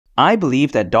I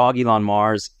believe that Dogelon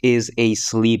Mars is a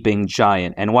sleeping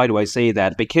giant. And why do I say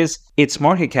that? Because its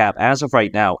market cap as of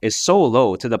right now is so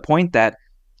low to the point that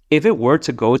if it were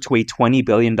to go to a $20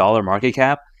 billion market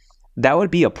cap, that would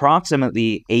be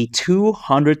approximately a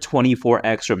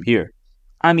 224x from here.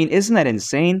 I mean, isn't that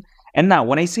insane? And now,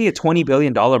 when I say a $20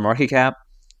 billion market cap,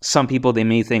 some people, they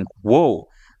may think, whoa,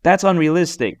 that's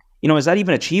unrealistic. Is that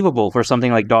even achievable for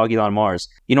something like Dogelon Mars?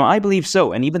 I believe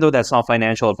so. And even though that's not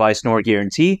financial advice nor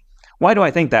guarantee, why do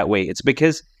I think that way? It's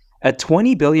because a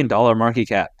 $20 billion market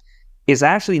cap is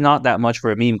actually not that much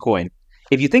for a meme coin.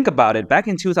 If you think about it, back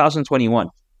in 2021,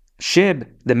 SHIB,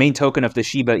 the main token of the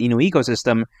Shiba Inu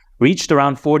ecosystem, reached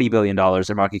around $40 billion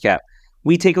in market cap.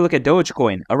 We take a look at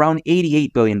Dogecoin, around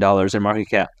 $88 billion in market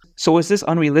cap. So is this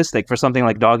unrealistic for something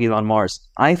like Dogelon Mars?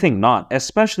 I think not,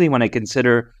 especially when I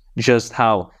consider just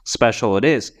how special it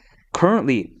is.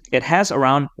 Currently, it has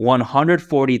around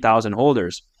 140,000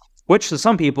 holders, which to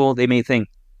some people, they may think,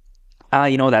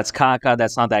 that's caca,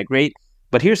 that's not that great.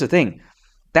 But here's the thing,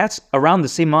 that's around the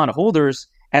same amount of holders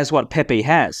as what Pepe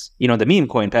has, the meme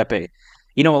coin Pepe.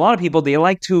 A lot of people, they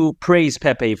like to praise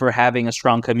Pepe for having a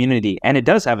strong community, and it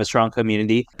does have a strong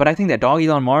community, but I think that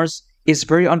Dogelon Mars is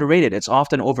very underrated. It's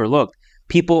often overlooked.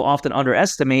 People often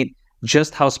underestimate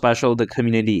just how special the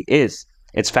community is.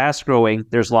 It's fast growing,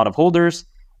 there's a lot of holders,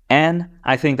 and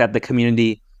I think that the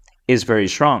community is very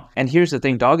strong. And here's the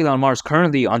thing, Dogelon Mars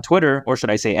currently on Twitter, or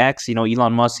should I say X,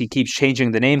 Elon Musk, he keeps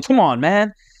changing the name. Come on,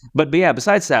 man. But yeah,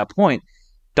 besides that point,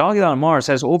 Dogelon Mars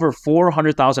has over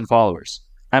 400,000 followers.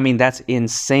 I mean, that's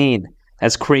insane.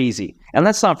 That's crazy. And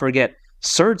let's not forget,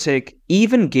 Certic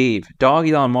even gave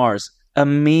Dogelon Mars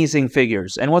amazing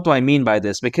figures. And what do I mean by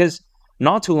this? Because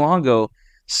not too long ago,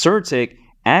 Certic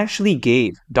actually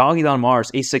gave Dogelon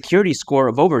Mars a security score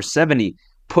of over 70,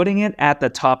 putting it at the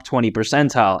top 20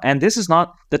 percentile. And this is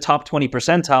not the top 20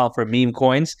 percentile for meme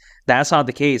coins. That's not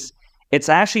the case. It's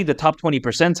actually the top 20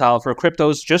 percentile for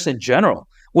cryptos just in general,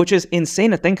 which is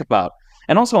insane to think about.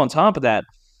 And also on top of that,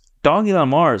 Dogelon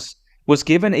Mars was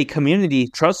given a community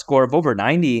trust score of over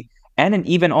 90, and it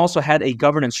even also had a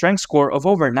governance strength score of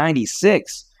over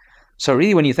 96. So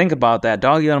really, when you think about that,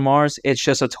 Dogelon Mars, it's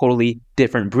just a totally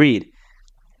different breed.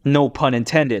 No pun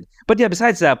intended. But yeah,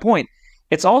 besides that point,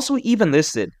 it's also even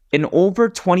listed in over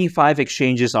 25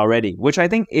 exchanges already, which I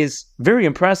think is very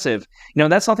impressive.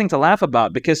 That's something to laugh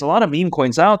about because a lot of meme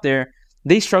coins out there,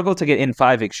 they struggle to get in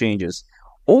 5 exchanges.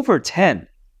 Over 10,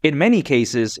 in many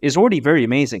cases, is already very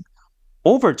amazing.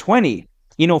 Over 20,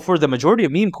 for the majority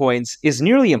of meme coins, is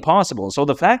nearly impossible. So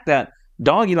the fact that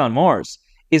Dogelon Mars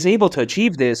is able to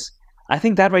achieve this, I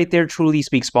think that right there truly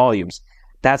speaks volumes.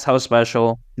 That's how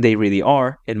special they really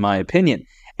are, in my opinion.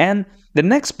 And the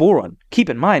next bull run, keep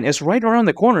in mind, is right around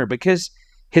the corner because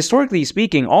historically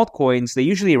speaking, altcoins, they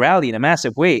usually rally in a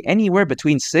massive way, anywhere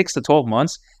between 6 to 12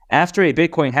 months after a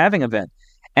Bitcoin halving event.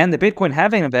 And the Bitcoin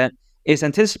halving event is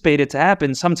anticipated to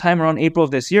happen sometime around April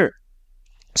of this year.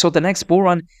 So the next bull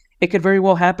run, it could very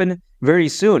well happen very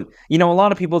soon. A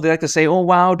lot of people, they like to say, oh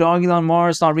wow, Dogelon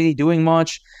Mars not really doing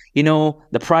much.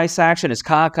 The price action is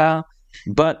caca.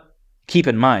 But keep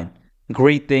in mind,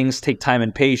 great things take time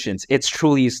and patience. It's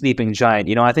truly a sleeping giant.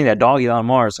 I think that Dogelon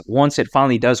Mars, once it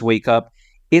finally does wake up,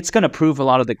 it's going to prove a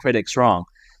lot of the critics wrong.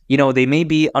 They may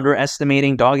be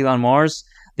underestimating Dogelon Mars.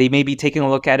 They may be taking a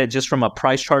look at it just from a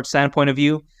price chart standpoint of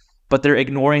view, but they're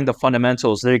ignoring the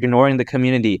fundamentals. They're ignoring the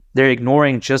community. They're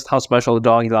ignoring just how special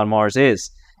Dogelon Mars is.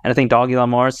 And I think Dogelon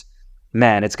Mars,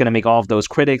 man, it's going to make all of those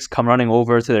critics come running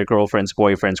over to their girlfriend's,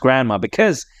 boyfriend's grandma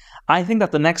because I think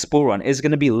that the next bull run is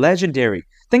going to be legendary.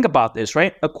 Think about this,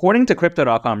 right? According to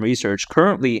Crypto.com research,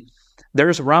 currently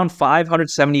there's around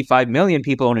 575 million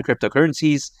people owning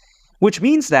cryptocurrencies, which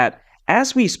means that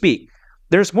as we speak,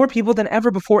 there's more people than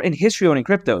ever before in history owning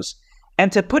cryptos. And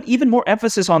to put even more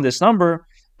emphasis on this number,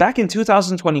 back in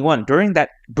 2021, during that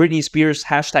Britney Spears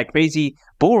 #crazy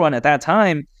bull run at that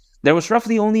time, there was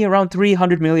roughly only around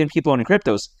 300 million people owning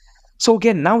cryptos. So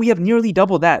again, now we have nearly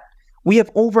double that. We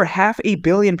have over 500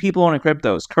 million people owning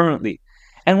cryptos currently.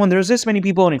 And when there's this many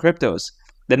people owning cryptos,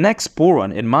 the next bull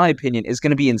run, in my opinion, is going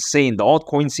to be insane. The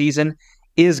altcoin season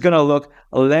is going to look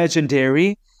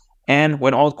legendary. And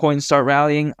when altcoins start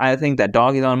rallying, I think that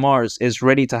Dogelon Mars is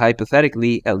ready to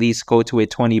hypothetically at least go to a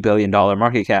 $20 billion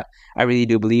market cap. I really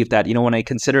do believe that, when I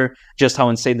consider just how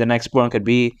insane the next bull run could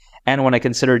be, and when I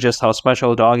consider just how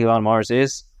special Dogelon Mars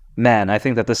is, man, I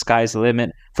think that the sky's the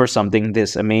limit for something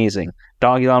this amazing.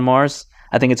 Dogelon Mars,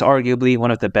 I think it's arguably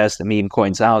one of the best meme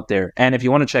coins out there. And if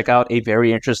you want to check out a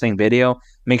very interesting video,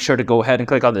 make sure to go ahead and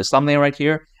click on this thumbnail right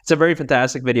here. It's a very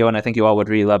fantastic video, and I think you all would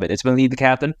really love it. It's been Lee the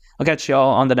Captain. I'll catch you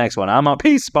all on the next one. I'm out.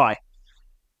 Peace. Bye.